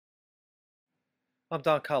I'm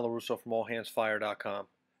Don Colarusso from AllHandsFire.com.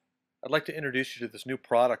 I'd like to introduce you to this new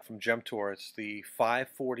product from Gemtor. It's the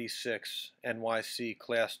 546 NYC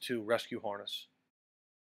Class 2 Rescue Harness.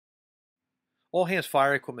 All Hands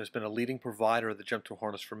Fire Equipment has been a leading provider of the Gemtor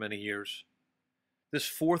harness for many years. This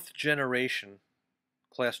fourth generation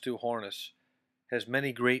Class 2 harness has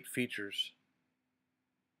many great features.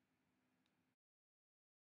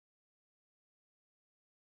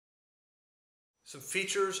 Some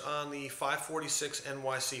features on the 546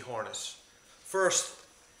 NYC harness. First,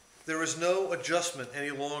 there is no adjustment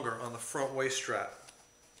any longer on the front waist strap.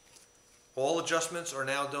 All adjustments are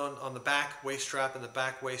now done on the back waist strap and the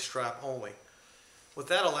back waist strap only. What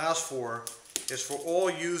that allows for is for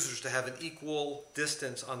all users to have an equal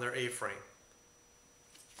distance on their A-frame.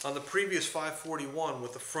 On the previous 541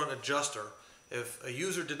 with the front adjuster, if a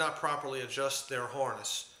user did not properly adjust their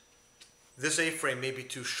harness, this A-frame may be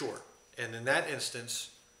too short. And in that instance,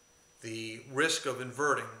 the risk of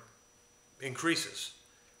inverting increases.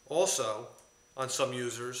 Also, on some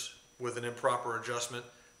users with an improper adjustment,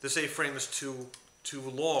 this A-frame is too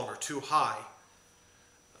long or too high.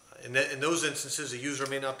 In those instances, a user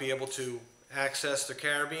may not be able to access the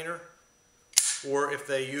carabiner, or if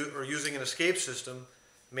they are using an escape system,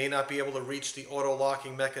 may not be able to reach the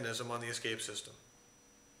auto-locking mechanism on the escape system.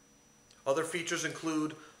 Other features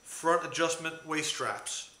include front adjustment waist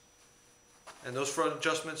straps. And those front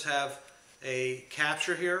adjustments have a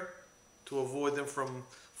capture here to avoid them from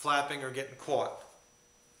flapping or getting caught.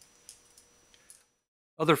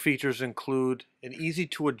 Other features include an easy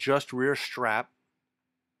to adjust rear strap,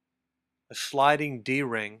 a sliding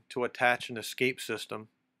D-ring to attach an escape system,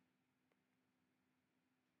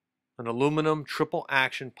 an aluminum triple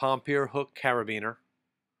action pompier hook carabiner,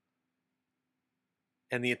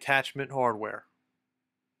 and the attachment hardware.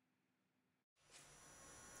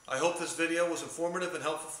 I hope this video was informative and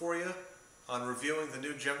helpful for you on reviewing the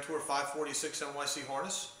new Gemtor 546 NYC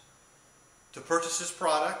harness. To purchase this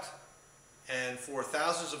product and for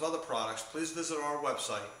thousands of other products, please visit our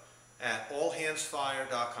website at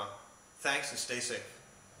allhandsfire.com. Thanks and stay safe.